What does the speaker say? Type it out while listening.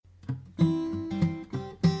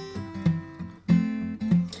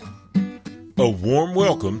A warm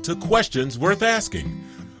welcome to Questions Worth Asking,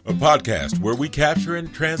 a podcast where we capture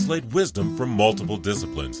and translate wisdom from multiple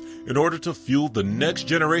disciplines in order to fuel the next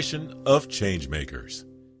generation of changemakers.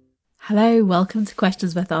 Hello, welcome to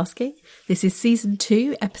Questions Worth Asking. This is Season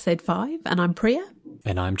 2, Episode 5, and I'm Priya.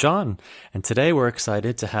 And I'm John. And today we're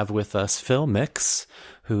excited to have with us Phil Mix,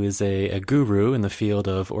 who is a guru in the field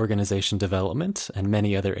of organization development and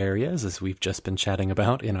many other areas, as we've just been chatting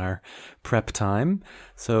about in our prep time.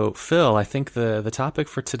 So, Phil, I think the topic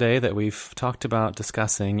for today that we've talked about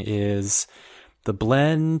discussing is the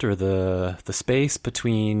blend or the space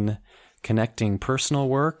between connecting personal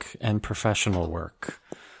work and professional work.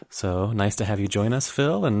 So, nice to have you join us,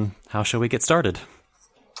 Phil, and how shall we get started?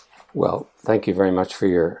 Well, thank you very much for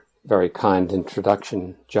your very kind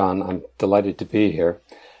introduction, John. I'm delighted to be here.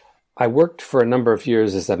 I worked for a number of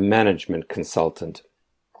years as a management consultant,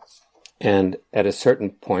 and at a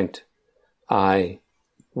certain point, I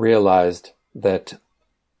realized that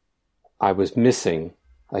I was missing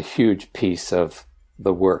a huge piece of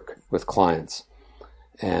the work with clients,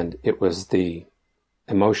 and it was the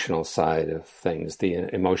emotional side of things, the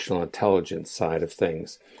emotional intelligence side of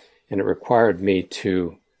things, and it required me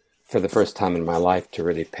to, for the first time in my life, to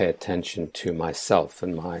really pay attention to myself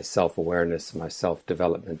and my self-awareness and my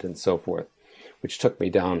self-development and so forth, which took me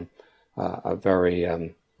down a very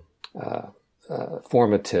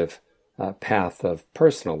formative path of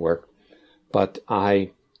personal work. But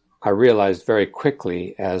I realized very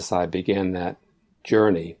quickly as I began that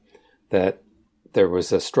journey that there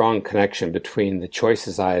was a strong connection between the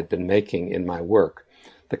choices I had been making in my work,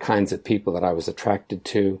 the kinds of people that I was attracted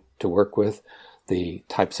to work with, the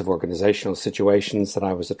types of organizational situations that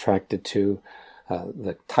I was attracted to,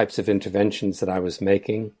 the types of interventions that I was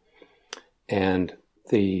making, and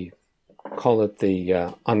call it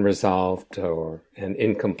the unresolved or an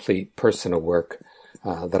incomplete personal work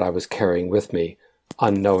that I was carrying with me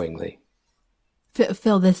unknowingly.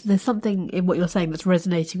 Phil, there's something in what you're saying that's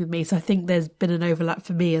resonating with me. So I think there's been an overlap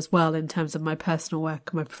for me as well in terms of my personal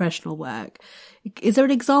work and my professional work. Is there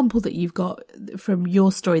an example that you've got from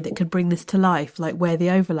your story that could bring this to life, like where the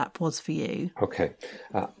overlap was for you? Okay.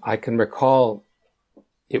 I can recall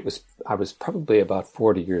I was probably about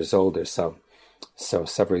 40 years old or so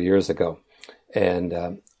several years ago.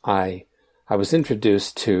 And I was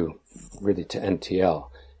introduced to NTL.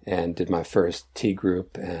 And did my first T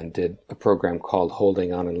group and did a program called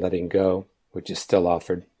Holding On and Letting Go, which is still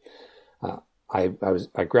offered. I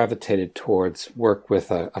gravitated towards work with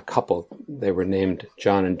a couple. They were named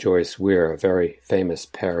John and Joyce Weir, a very famous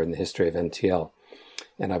pair in the history of NTL.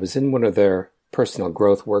 And I was in one of their personal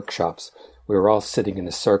growth workshops. We were all sitting in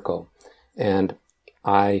a circle, and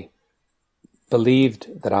I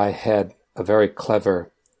believed that I had a very clever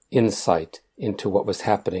insight into what was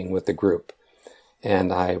happening with the group.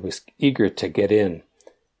 And I was eager to get in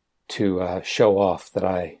to show off that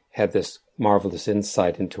I had this marvelous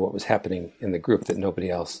insight into what was happening in the group that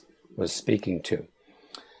nobody else was speaking to.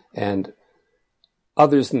 And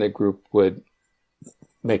others in the group would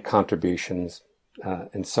make contributions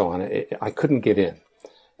and so on. I couldn't get in.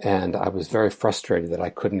 And I was very frustrated that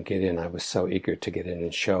I couldn't get in. I was so eager to get in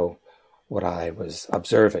and show what I was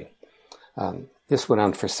observing. This went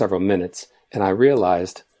on for several minutes, and I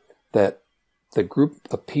realized that the group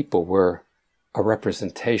of people were a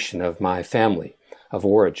representation of my family of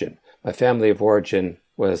origin. My family of origin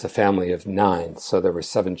was a family of 9, so there were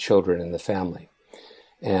 7 children in the family.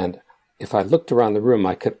 And if I looked around the room,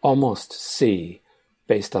 I could almost see,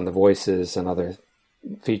 based on the voices and other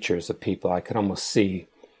features of people, I could almost see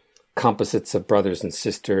composites of brothers and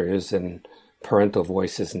sisters and parental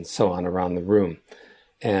voices and so on around the room.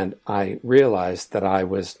 And I realized that I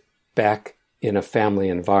was back in a family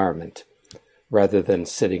environment, rather than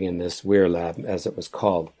sitting in this Weir lab, as it was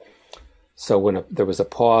called. So when there was a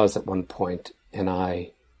pause at one point, and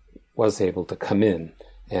I was able to come in,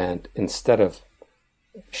 and instead of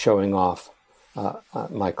showing off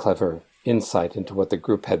my clever insight into what the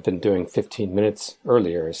group had been doing 15 minutes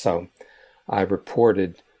earlier or so, I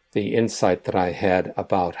reported the insight that I had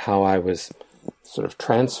about how I was sort of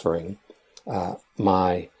transferring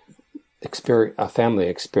my family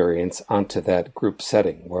experience onto that group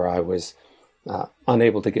setting, where I was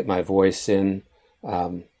unable to get my voice in,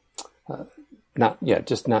 not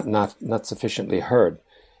sufficiently heard.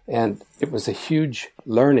 And it was a huge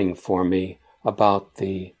learning for me about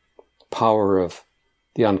the power of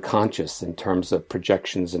the unconscious in terms of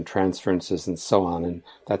projections and transferences and so on. And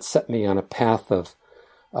that set me on a path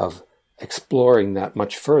of exploring that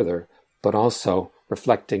much further, but also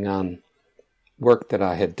reflecting on work that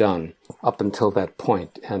I had done up until that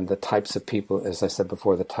point, and the types of people, as I said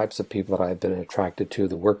before, the types of people that I had been attracted to,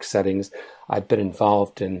 the work settings. I'd been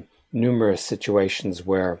involved in numerous situations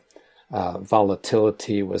where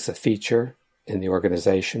volatility was a feature in the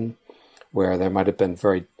organization, where there might have been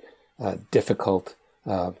very difficult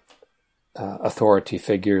authority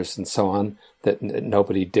figures and so on that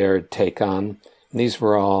nobody dared take on. And these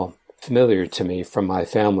were all familiar to me from my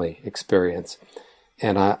family experience.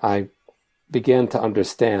 And I began to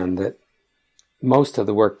understand that most of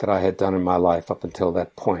the work that I had done in my life up until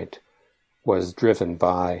that point was driven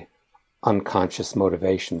by unconscious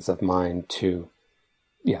motivations of mine to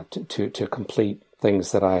complete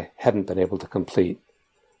things that I hadn't been able to complete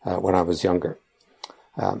when I was younger.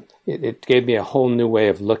 It gave me a whole new way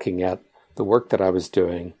of looking at the work that I was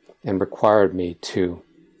doing and required me to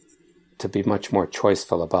be much more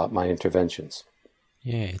choiceful about my interventions.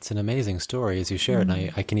 Yeah, it's an amazing story as you share it,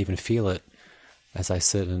 and I can even feel it as I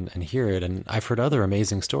sit and hear it. And I've heard other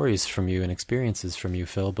amazing stories from you and experiences from you,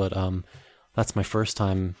 Phil, but that's my first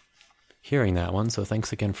time hearing that one, so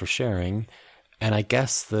thanks again for sharing. And I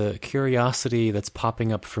guess the curiosity that's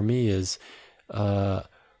popping up for me is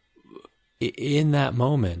in that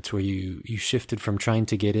moment where you shifted from trying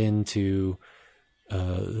to get into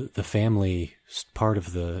the family part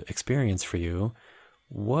of the experience for you,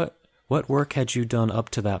 what work had you done up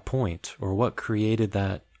to that point, or what created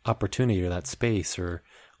that opportunity or that space, or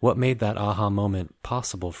what made that aha moment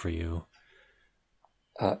possible for you?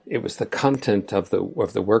 It was the content of the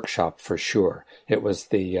workshop for sure. It was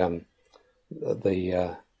the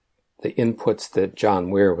inputs that John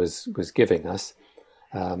Weir was giving us,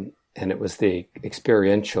 and it was the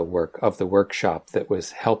experiential work of the workshop that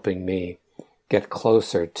was helping me get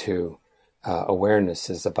closer to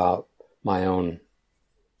awarenesses about my own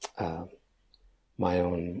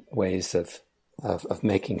ways of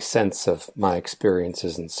making sense of my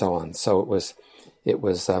experiences and so on. So it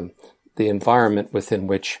was the environment within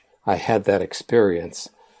which I had that experience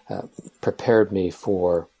prepared me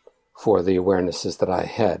for the awarenesses that I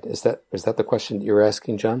had. Is that the question that you're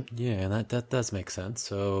asking, John? Yeah, and that does make sense.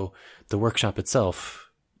 So the workshop itself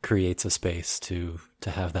creates a space to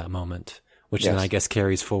have that moment, which Yes. then I guess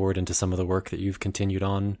carries forward into some of the work that you've continued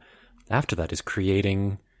on after that, is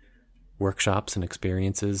creating workshops and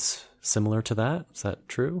experiences similar to that. Is that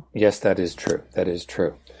true? Yes, that is true. That is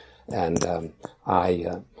true. And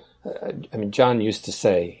John used to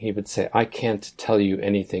say, he would say, I can't tell you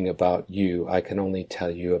anything about you. I can only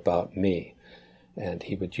tell you about me. And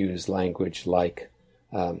he would use language like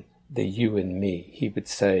the you and me. He would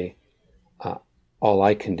say, all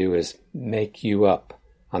I can do is make you up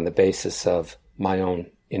on the basis of my own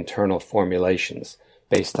internal formulations,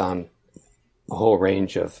 based on a whole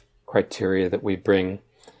range of criteria that we bring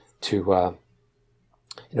to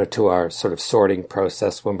our sort of sorting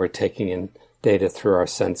process when we're taking in data through our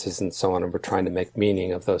senses and so on, and we're trying to make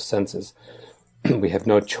meaning of those senses. We have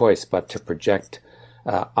no choice but to project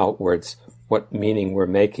outwards what meaning we're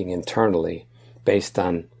making internally based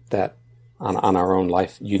on that, on our own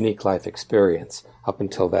unique life experience up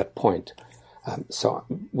until that point. So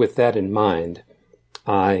with that in mind,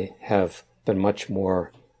 I have been much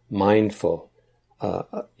more mindful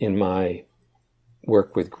in my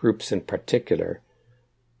work with groups in particular,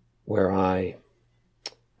 where I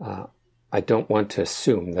don't want to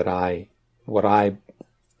assume that what I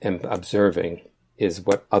am observing is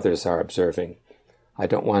what others are observing. I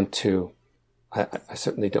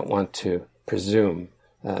certainly don't want to presume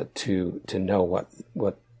to know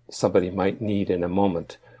what somebody might need in a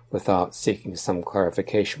moment without seeking some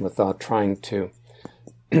clarification, without trying to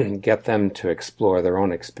get them to explore their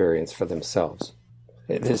own experience for themselves.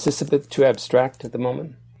 Is this a bit too abstract at the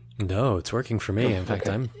moment? No, it's working for me. In fact,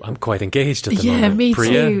 I'm quite engaged at the moment. Yeah, me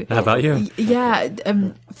Priya, too. how about you? Yeah,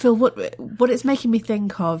 Phil, what it's making me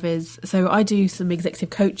think of is, so I do some executive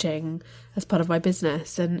coaching as part of my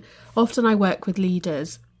business, and often I work with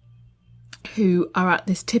leaders who are at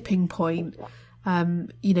this tipping point.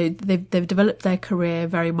 They've developed their career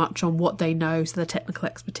very much on what they know, so their technical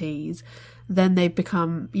expertise. Then they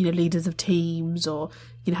become, leaders of teams, or,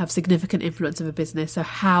 have significant influence of a business. So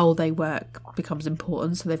how they work becomes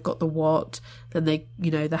important. So they've got the what, then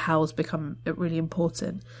the hows become really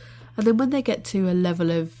important. And then when they get to a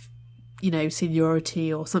level of,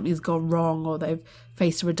 seniority, or something's gone wrong, or they've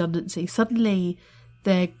faced a redundancy, suddenly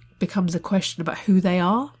there becomes a question about who they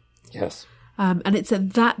are. Yes. And it's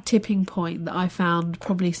at that tipping point that I found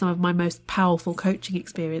probably some of my most powerful coaching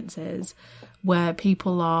experiences, where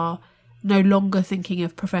people are no longer thinking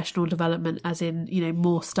of professional development as in,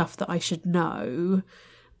 more stuff that I should know,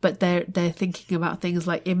 but they're thinking about things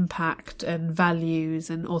like impact and values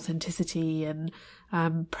and authenticity and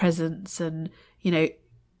presence and,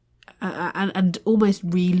 and almost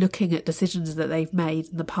re-looking at decisions that they've made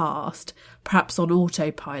in the past, perhaps on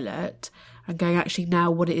autopilot, and going, actually, now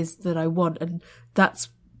what it is that I want. And that's,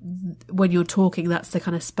 when you're talking, that's the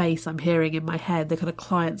kind of space I'm hearing in my head, the kind of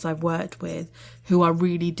clients I've worked with who are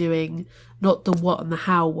really doing not the what and the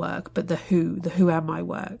how work, but the who am I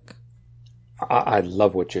work. I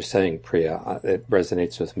love what you're saying, Priya. It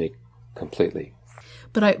resonates with me completely.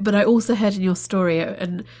 But I also heard in your story,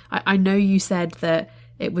 and I know you said that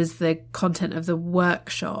it was the content of the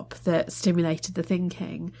workshop that stimulated the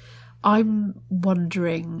thinking. I'm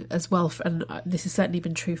wondering as well, and this has certainly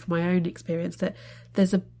been true for my own experience, that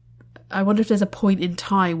I wonder if there's a point in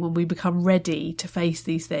time when we become ready to face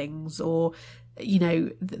these things, or,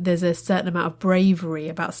 there's a certain amount of bravery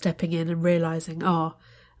about stepping in and realising,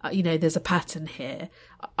 there's a pattern here.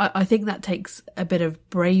 I think that takes a bit of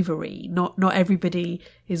bravery. Not everybody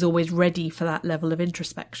is always ready for that level of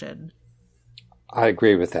introspection. I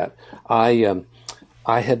agree with that. I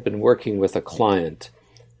had been working with a client,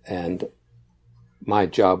 and my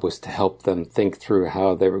job was to help them think through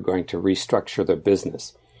how they were going to restructure their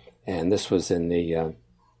business. And this was in the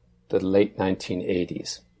late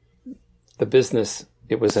 1980s. The business,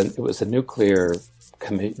 it was a nuclear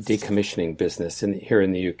decommissioning business here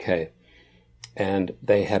in the UK, and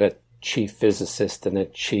they had a chief physicist and a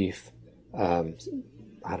chief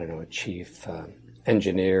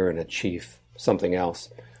engineer and a chief something else,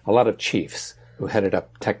 a lot of chiefs who headed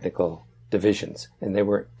up technical divisions, and they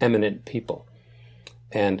were eminent people.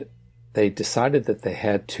 And they decided that they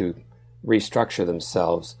had to restructure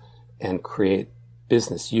themselves and create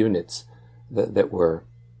business units that were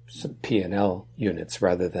P&L units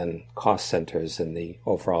rather than cost centers in the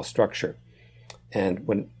overall structure.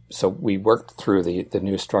 And so we worked through the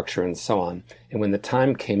new structure and so on. And when the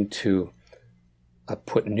time came to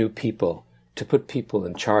put people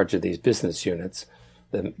in charge of these business units,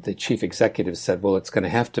 the chief executive said, well, it's going to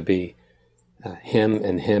have to be him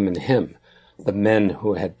and him and him, the men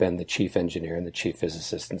who had been the chief engineer and the chief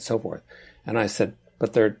physicist and so forth. And I said,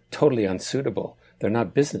 but they're totally unsuitable. They're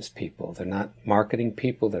not business people. They're not marketing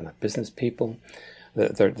people. They're not business people.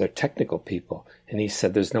 They're technical people. And he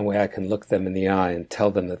said, there's no way I can look them in the eye and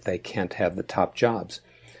tell them that they can't have the top jobs.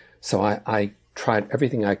 So I tried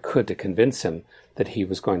everything I could to convince him that he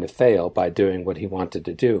was going to fail by doing what he wanted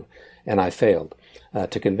to do. And I failed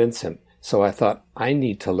to convince him. So I thought, I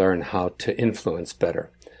need to learn how to influence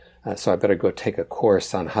better. So I better go take a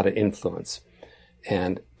course on how to influence.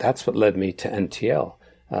 And that's what led me to NTL.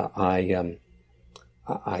 I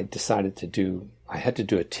decided I had to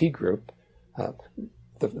do a T group.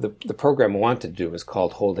 The program I wanted to do was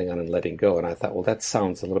called Holding On and Letting Go. And I thought, well, that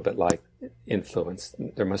sounds a little bit like influence.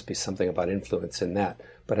 There must be something about influence in that.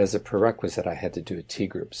 But as a prerequisite, I had to do a T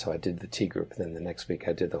group. So I did the T group. And then the next week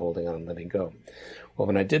I did the Holding On and Letting Go. Well,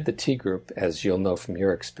 when I did the T group, as you'll know from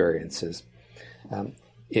your experiences,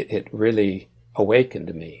 it really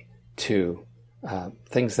awakened me to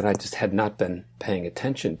things that I just had not been paying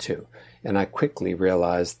attention to. And I quickly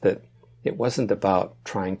realized that it wasn't about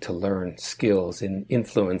trying to learn skills in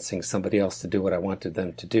influencing somebody else to do what I wanted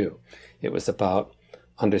them to do. It was about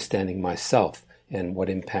understanding myself and what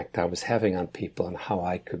impact I was having on people and how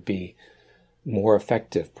I could be more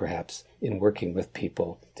effective, perhaps, in working with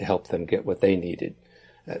people to help them get what they needed.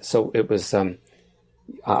 So it was,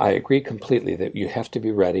 I agree completely that you have to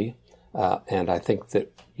be ready, and I think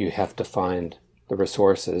that you have to find the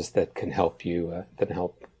resources that can help you,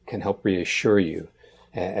 can help reassure you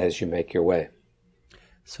as you make your way.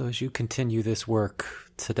 So as you continue this work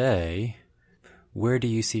today, where do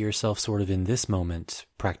you see yourself sort of in this moment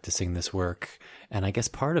practicing this work? And I guess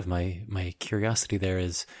part of my curiosity there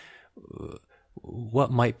is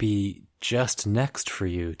what might be just next for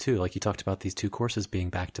you too? Like you talked about these two courses being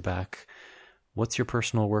back to back. What's your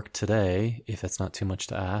personal work today, if that's not too much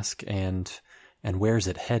to ask, and where's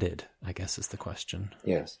it headed, I guess is the question.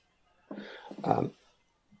 Yes.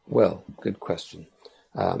 Well, good question.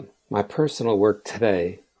 My personal work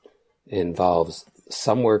today involves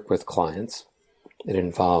some work with clients. It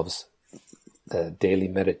involves daily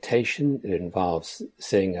meditation. It involves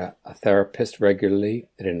seeing a therapist regularly.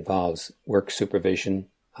 It involves work supervision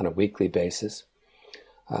on a weekly basis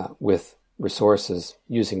with resources,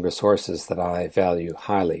 using resources that I value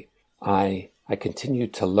highly. I continue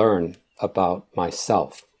to learn about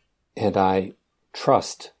myself, and I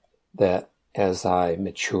trust that as I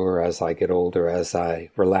mature, as I get older, as I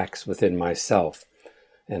relax within myself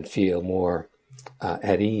and feel more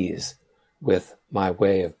at ease, with my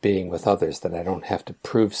way of being with others, that I don't have to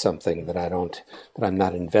prove something, that I'm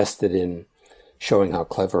not invested in showing how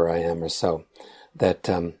clever I am or so, that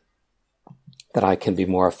I can be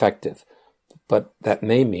more effective. But that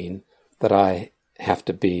may mean that I have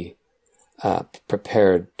to be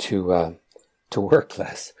prepared to work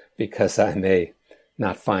less, because I may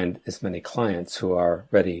not find as many clients who are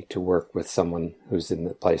ready to work with someone who's in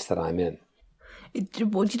the place that I'm in.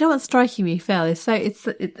 Well, do you know what's striking me, Phil?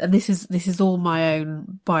 And this is all my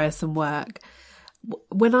own bias and work.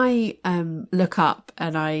 When I look up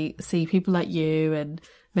and I see people like you and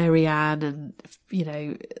Marianne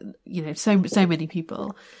and so many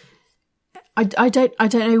people, I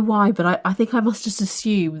don't know why, but I think I must just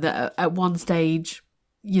assume that at one stage,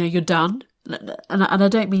 you're done, and I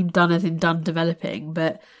don't mean done as in done developing,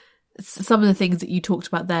 but some of the things that you talked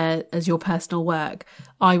about there as your personal work,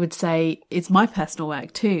 I would say it's my personal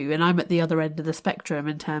work too, and I'm at the other end of the spectrum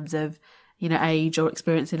in terms of age or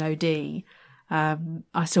experience in OD.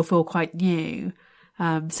 I still feel quite new,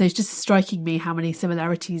 so it's just striking me how many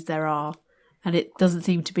similarities there are. And it doesn't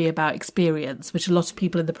seem to be about experience, which a lot of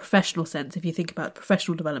people in the professional sense, if you think about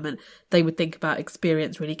professional development, they would think about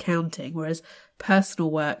experience really counting, whereas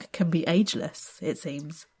personal work can be ageless, it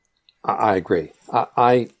seems. I agree.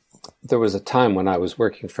 There was a time when I was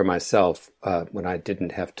working for myself, when I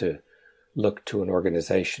didn't have to look to an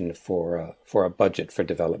organization for a budget for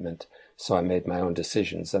development. So I made my own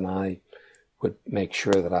decisions, and I would make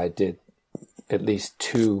sure that I did at least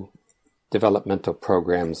 2 developmental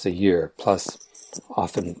programs a year, plus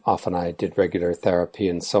often I did regular therapy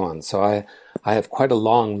and so on. So I have quite a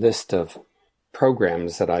long list of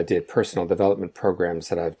programs that I did, personal development programs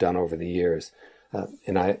that I've done over the years.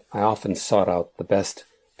 And I often sought out the best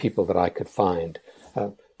people that I could find,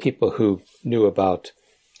 people who knew about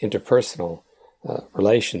interpersonal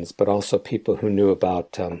relations, but also people who knew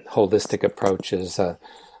about holistic approaches.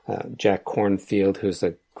 Jack Kornfield, who's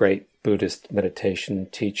a great Buddhist meditation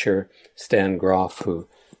teacher, Stan Groff, who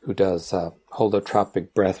does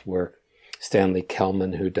holotropic breath work, Stanley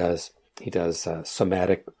Kellman, who does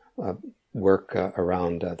somatic work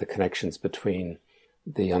around the connections between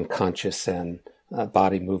the unconscious and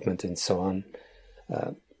body movement and so on.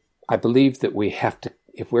 I believe that we have to,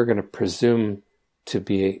 if we're going to presume to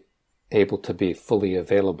be able to be fully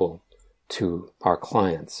available to our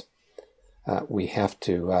clients, we have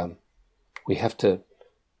to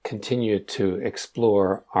continue to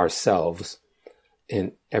explore ourselves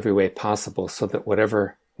in every way possible, so that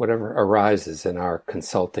whatever arises in our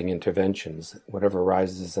consulting interventions, whatever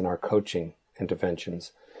arises in our coaching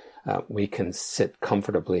interventions, we can sit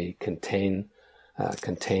comfortably, contain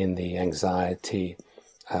the anxiety,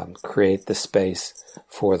 create the space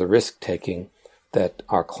for the risk-taking that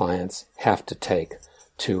our clients have to take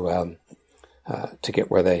to get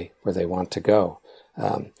where they want to go.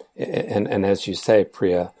 And as you say,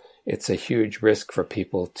 Priya, it's a huge risk for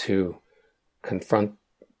people to confront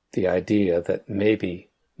the idea that maybe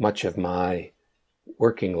much of my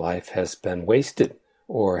working life has been wasted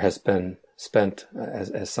or has been spent,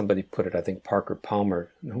 as somebody put it, I think Parker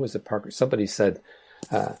Palmer, who was it, Parker? Somebody said,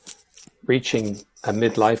 reaching a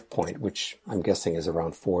midlife point, which I'm guessing is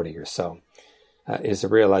around 40 or so, is a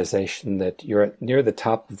realization that you're near the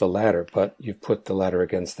top of the ladder, but you've put the ladder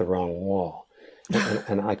against the wrong wall.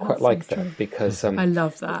 And I quite like that, because I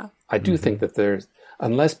love that. I do think that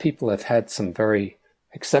unless people have had some very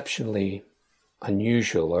exceptionally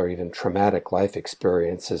unusual or even traumatic life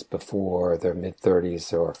experiences before their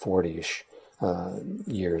mid-30s or 40-ish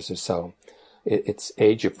years or so, it's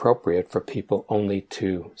age appropriate for people only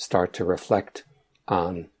to start to reflect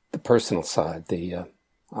on the personal side.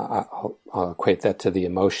 I'll equate that to the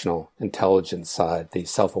emotional intelligence side, the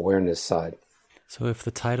self-awareness side. So if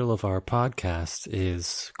the title of our podcast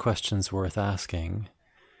is Questions Worth Asking,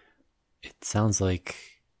 it sounds like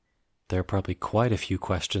there are probably quite a few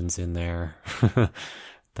questions in there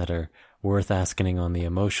that are worth asking on the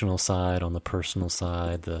emotional side, on the personal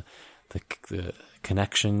side, the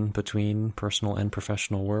connection between personal and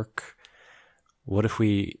professional work. What if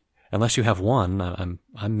unless you have one,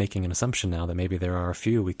 I'm making an assumption now that maybe there are a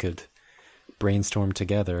few we could brainstorm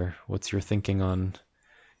together. What's your thinking on,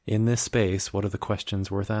 in this space, what are the questions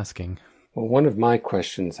worth asking? Well, one of my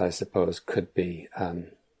questions, I suppose, could be,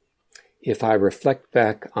 if I reflect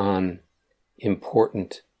back on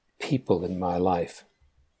important people in my life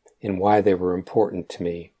and why they were important to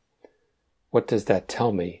me, what does that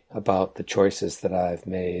tell me about the choices that I've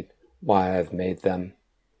made, why I've made them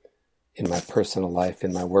in my personal life,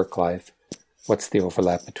 in my work life? What's the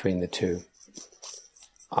overlap between the two?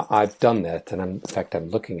 I've done that, and in fact, I'm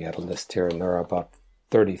looking at a list here, and there are about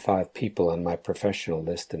 35 people on my professional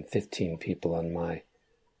list and 15 people on my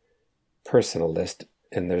personal list,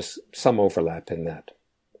 and there's some overlap in that.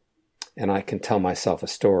 And I can tell myself a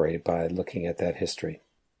story by looking at that history.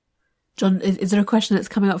 John, is there a question that's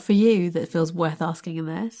coming up for you that feels worth asking in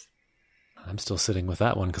this? I'm still sitting with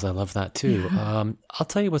that one because I love that too. Yeah. I'll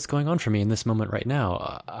tell you what's going on for me in this moment right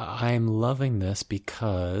now. I'm loving this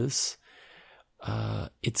because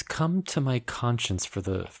it's come to my conscience for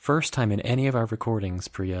the first time in any of our recordings,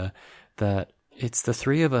 Priya, that it's the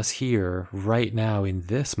three of us here right now in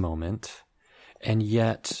this moment, and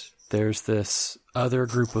yet there's this other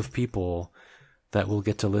group of people that will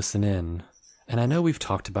get to listen in. And I know we've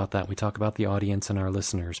talked about that. We talk about the audience and our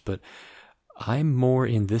listeners, but I'm more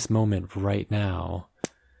in this moment right now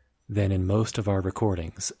than in most of our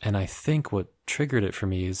recordings. And I think what triggered it for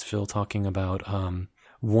me is Phil talking about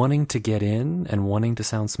wanting to get in and wanting to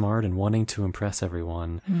sound smart and wanting to impress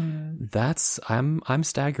everyone. I'm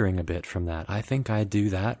staggering a bit from that. I think I do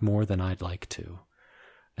that more than I'd like to.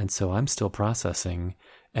 And so I'm still processing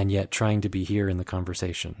and yet trying to be here in the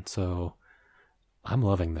conversation. So I'm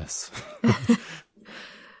loving this.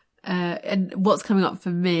 And what's coming up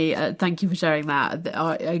for me, thank you for sharing that.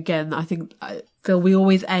 Again, I think, Phil, we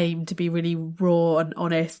always aim to be really raw and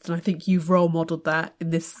honest. And I think you've role modelled that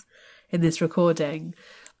in this recording.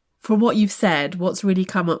 From what you've said, what's really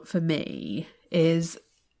come up for me is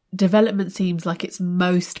development seems like it's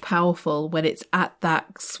most powerful when it's at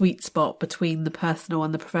that sweet spot between the personal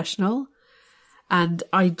and the professional. And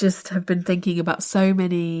I just have been thinking about so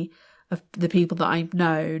many of the people that I've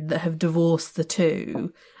known that have divorced the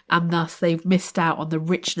two, and thus they've missed out on the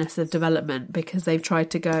richness of development because they've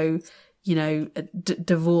tried to go,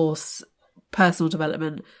 divorce personal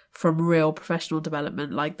development from real professional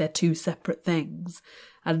development, like they're two separate things.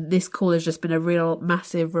 And this call has just been a real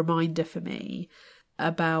massive reminder for me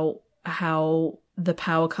about how the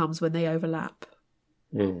power comes when they overlap.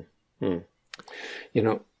 I'm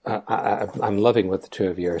loving what the two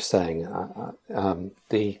of you are saying.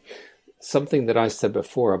 Something that I said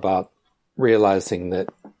before about realizing that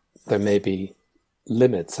there may be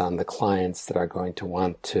limits on the clients that are going to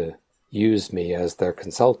want to use me as their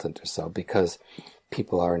consultant or so, because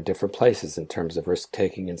people are in different places in terms of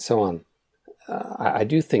risk-taking and so on. I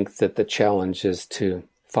do think that the challenge is to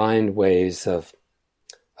find ways of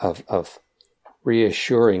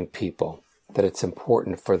reassuring people that it's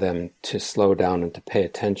important for them to slow down and to pay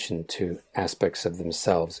attention to aspects of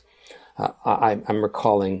themselves. I'm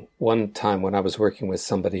recalling one time when I was working with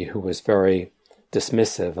somebody who was very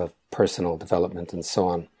dismissive of personal development and so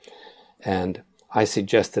on. And I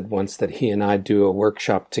suggested once that he and I do a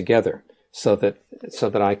workshop together so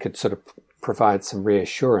that I could sort of provide some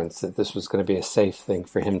reassurance that this was going to be a safe thing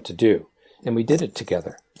for him to do. And we did it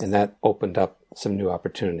together, and that opened up some new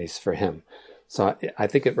opportunities for him. So I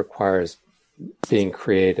think it requires being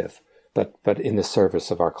creative, but in the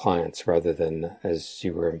service of our clients rather than, as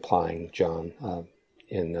you were implying, John,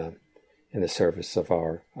 in the service of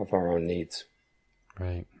our own needs.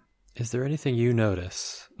 Right. Is there anything you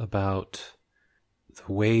notice about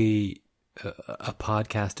the way a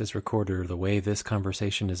podcast is recorded or the way this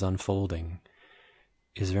conversation is unfolding?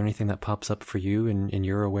 Is there anything that pops up for you in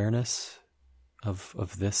your awareness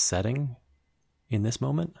of this setting in this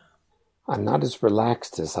moment? I'm not as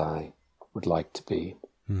relaxed as I would like to be.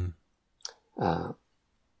 I'm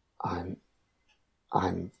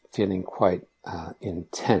feeling quite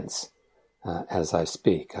intense as I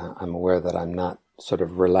speak. I'm aware that I'm not sort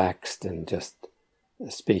of relaxed and just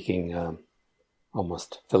speaking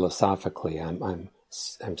almost philosophically. I'm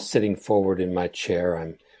sitting forward in my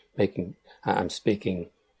chair. I'm speaking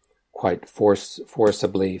quite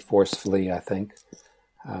forcefully. I think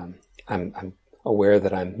I'm aware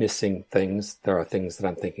that I'm missing things. There are things that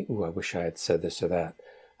I'm thinking, "Ooh, I wish I had said this or that.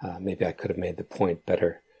 Maybe I could have made the point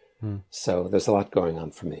better." So there's a lot going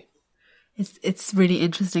on for me. It's really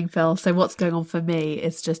interesting, Phil. So what's going on for me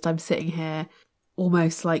is just I'm sitting here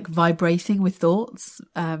almost like vibrating with thoughts.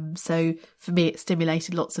 So for me, it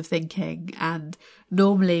stimulated lots of thinking. And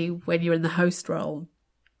normally when you're in the host role,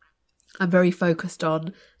 I'm very focused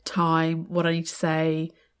on time, what I need to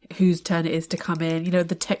say, whose turn it is to come in,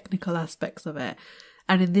 the technical aspects of it.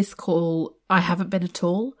 And in this call, I haven't been at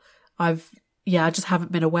all. I just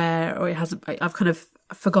haven't been aware, or I've kind of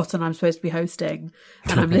forgotten I'm supposed to be hosting,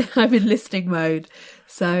 and I'm in listening mode.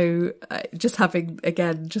 So just having,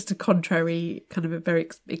 again, just a contrary kind of a very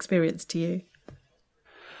experience to you.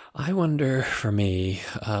 I wonder, for me,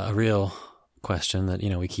 a real question that,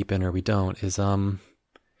 we keep in or we don't is,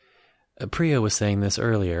 Priya was saying this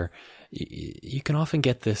earlier, you can often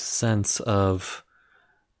get this sense of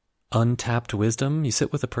untapped wisdom. You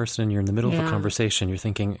sit with a person and you're in the middle of a conversation. You're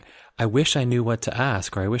thinking, I wish I knew what to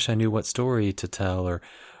ask, or I wish I knew what story to tell, or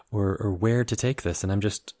where to take this. And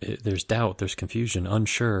there's doubt, there's confusion,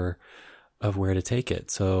 unsure of where to take it.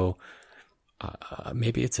 So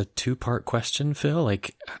maybe it's a 2-part question, Phil.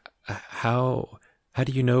 Like, how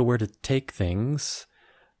do you know where to take things?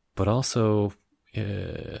 But also,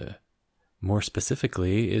 more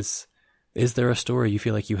specifically, is there a story you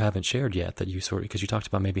feel like you haven't shared yet that you because you talked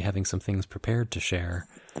about maybe having some things prepared to share.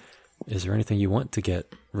 Is there anything you want to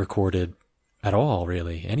get recorded at all,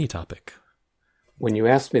 really? Any topic? When you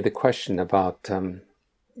asked me the question about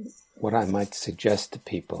what I might suggest to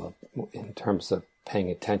people in terms of paying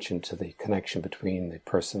attention to the connection between the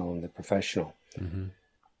personal and the professional,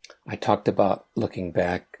 I talked about looking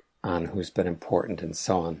back on who's been important and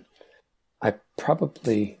so on. I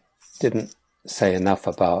probably didn't say enough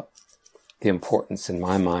about the importance in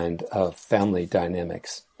my mind of family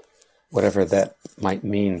dynamics, whatever that might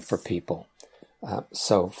mean for people.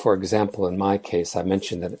 So, for example, in my case, I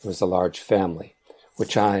mentioned that it was a large family,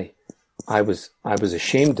 which I was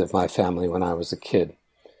ashamed of my family when I was a kid,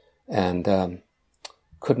 and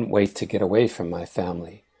couldn't wait to get away from my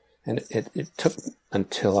family. And it took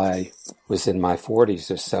until I was in my 40s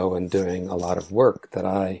or so and doing a lot of work that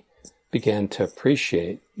I began to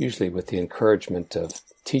appreciate, usually with the encouragement of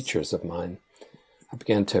teachers of mine, I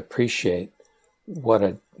began to appreciate what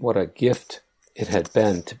a gift it had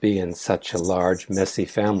been to be in such a large, messy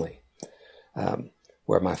family,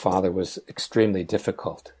 where my father was extremely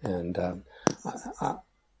difficult. And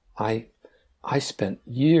I spent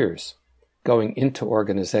years going into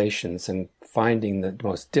organizations and finding the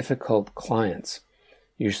most difficult clients,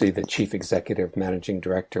 usually the chief executive, managing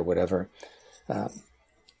director, whatever,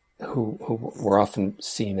 who were often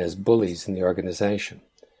seen as bullies in the organization.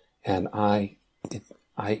 And I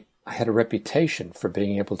had a reputation for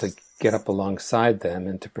being able to get up alongside them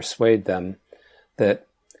and to persuade them that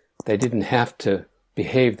they didn't have to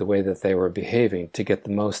behave the way that they were behaving to get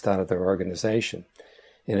the most out of their organization.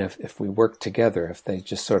 And if we worked together, if they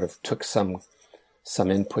just sort of took some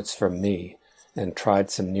inputs from me and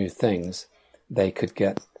tried some new things, they could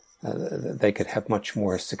have much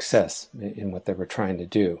more success in what they were trying to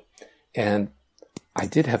do. And I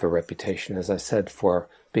did have a reputation, as I said, for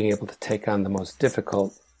being able to take on the most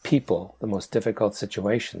difficult people, the most difficult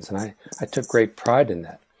situations. And I took great pride in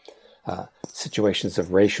that. Situations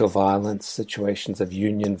of racial violence, situations of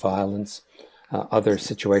union violence, other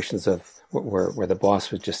situations of where the boss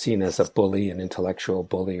was just seen as a bully, an intellectual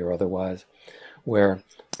bully or otherwise, where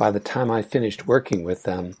by the time I finished working with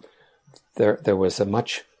them, there was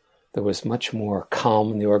much more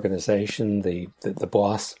calm in the organization. The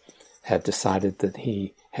boss had decided that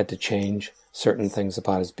he had to change certain things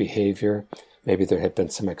about his behavior. Maybe there had been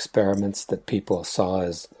some experiments that people saw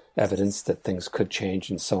as evidence that things could change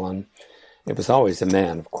and so on. It was always a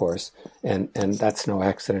man, of course, and that's no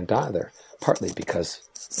accident either, partly because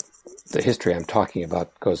the history I'm talking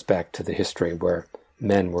about goes back to the history where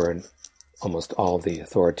men were in almost all the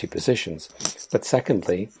authority positions. But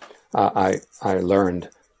secondly, I learned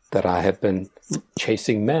that I had been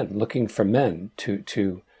chasing men, looking for men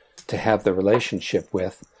to have the relationship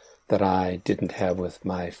with that I didn't have with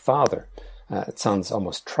my father. It sounds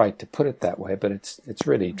almost trite to put it that way, but it's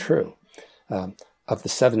really true. Of the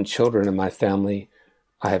 7 children in my family,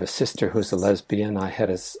 I have a sister who's a lesbian. I had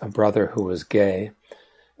a brother who was gay,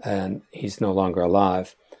 and he's no longer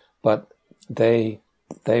alive. But they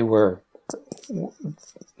were,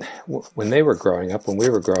 when they were growing up, when we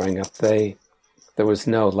were growing up, there was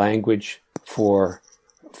no language for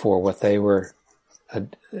what they were,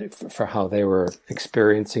 for how they were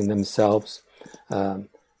experiencing themselves.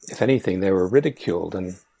 If anything, they were ridiculed,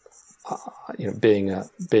 and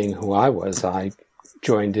being who I was, I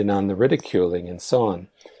joined in on the ridiculing and so on,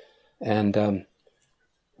 and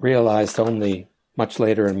realized only much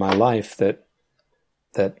later in my life that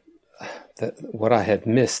what I had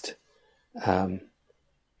missed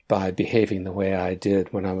by behaving the way I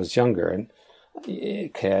did when I was younger. And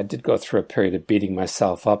okay, I did go through a period of beating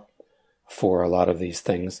myself up for a lot of these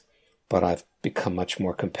things, but I've become much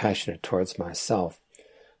more compassionate towards myself.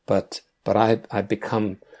 But I've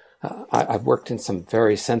become, I've worked in some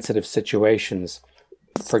very sensitive situations.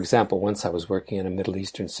 For example, once I was working in a Middle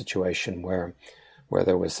Eastern situation where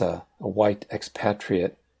there was a white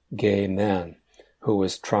expatriate gay man who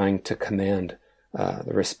was trying to command the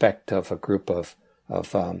respect of a group of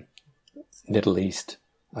Middle East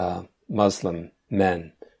Muslim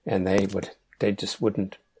men, and they just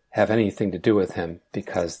wouldn't have anything to do with him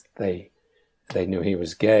because they knew he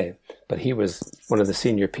was gay. But he was one of the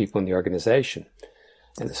senior people in the organization,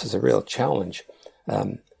 and this was a real challenge.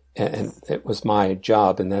 And it was my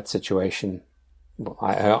job in that situation.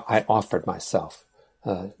 I offered myself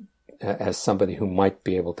as somebody who might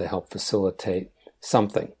be able to help facilitate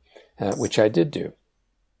something, which I did do.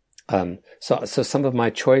 So some of my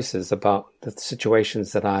choices about the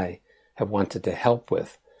situations that I have wanted to help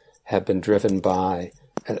with have been driven by,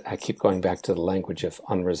 I keep going back to the language of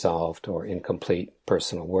unresolved or incomplete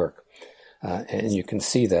personal work. And you can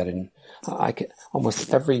see that in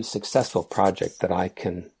almost every successful project that I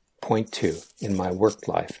can point to in my work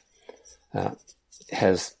life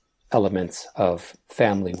has elements of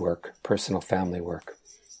family work, personal family work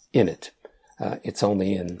in it. It's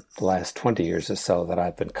only in the last 20 years or so that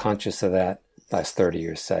I've been conscious of that, last 30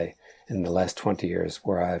 years, say, in the last 20 years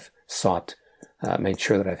where I've made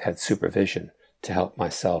sure that I've had supervision to help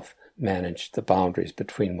myself manage the boundaries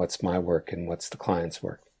between what's my work and what's the client's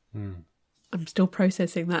work. Mm. I'm still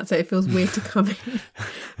processing that, so it feels weird to come in.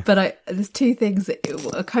 But there's two things that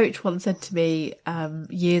a coach once said to me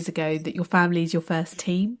years ago, that your family is your first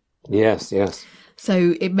team. Yes.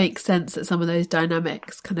 So it makes sense that some of those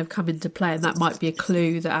dynamics kind of come into play, and that might be a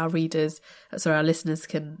clue that our listeners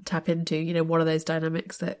can tap into. What are those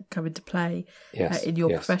dynamics that come into play in your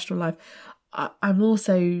professional life? I'm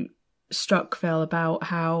also struck, Phil, about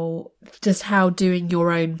how doing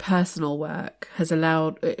your own personal work has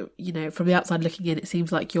allowed, from the outside looking in, it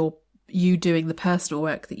seems like you doing the personal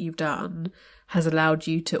work that you've done has allowed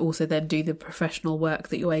you to also then do the professional work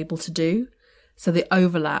that you're able to do. So the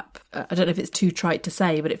overlap, I don't know if it's too trite to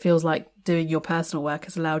say, but it feels like doing your personal work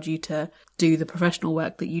has allowed you to do the professional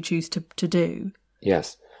work that you choose to do.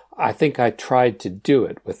 Yes. I think I tried to do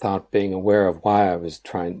it without being aware of why I was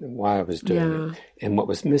doing it. And what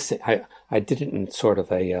was missing, I did it in sort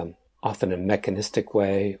of often a mechanistic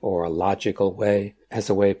way or a logical way, as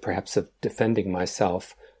a way perhaps of defending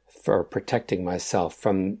myself or protecting myself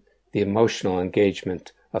from the emotional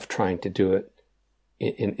engagement of trying to do it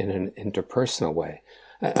in an interpersonal way.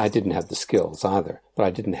 I didn't have the skills either, but I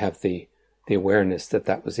didn't have the awareness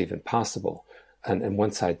that was even possible. And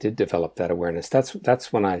once I did develop that awareness,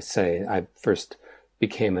 that's when I say I first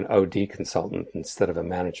became an OD consultant instead of a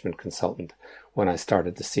management consultant, when I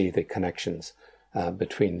started to see the connections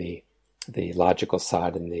between the logical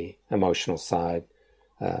side and the emotional side,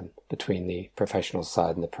 between the professional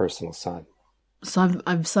side and the personal side. So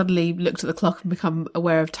I'm suddenly looked at the clock and become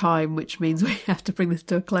aware of time, which means we have to bring this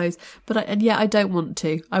to a close. But I don't want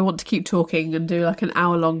to. I want to keep talking and do like an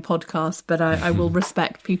hour-long podcast, but I will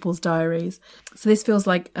respect people's diaries. So this feels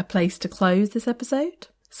like a place to close this episode.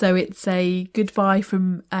 So it's a goodbye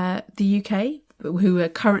from the UK, who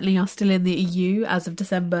are still in the EU as of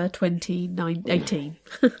December 2018.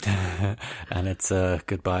 And it's a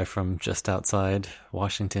goodbye from just outside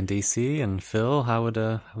Washington, D.C. And Phil, how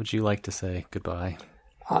would you like to say goodbye?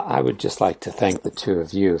 I would just like to thank the two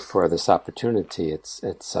of you for this opportunity.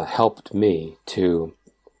 It's helped me to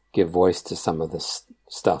give voice to some of this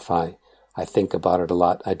stuff. I think about it a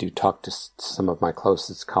lot. I do talk to some of my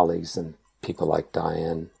closest colleagues and people like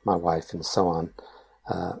Diane, my wife, and so on,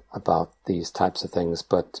 about these types of things,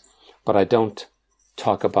 but I don't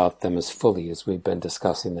talk about them as fully as we've been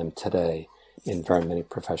discussing them today in very many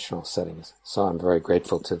professional settings. So I'm very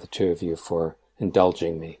grateful to the two of you for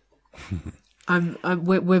indulging me.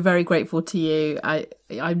 We're very grateful to you. I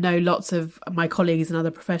know lots of my colleagues and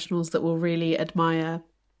other professionals that will really admire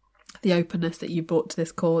the openness that you brought to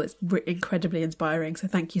this call. It's incredibly inspiring. So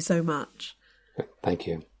thank you so much. Thank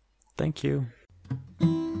you. Thank you.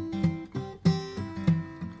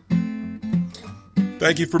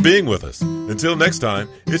 Thank you for being with us. Until next time,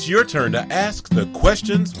 it's your turn to ask the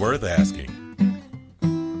questions worth asking.